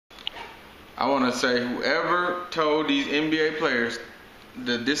I want to say whoever told these NBA players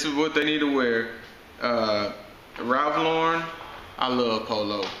that this is what they need to wear, Ralph Lauren, I love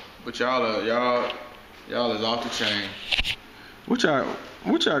polo, but y'all is off the chain. What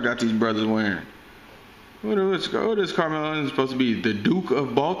y'all got these brothers wearing? What is Carmelo supposed to be? The Duke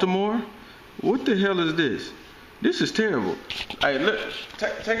of Baltimore? What the hell is this? This is terrible. Hey, look,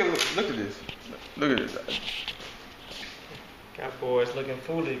 take a look. Look at this. Look at this. Cowboys looking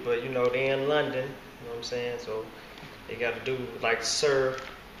foolish, but you know they in London. You know what I'm saying? So they got to do like Sir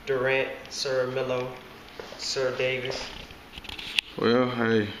Durant, Sir Melo, Sir Davis. Well,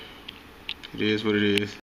 hey, it is what it is.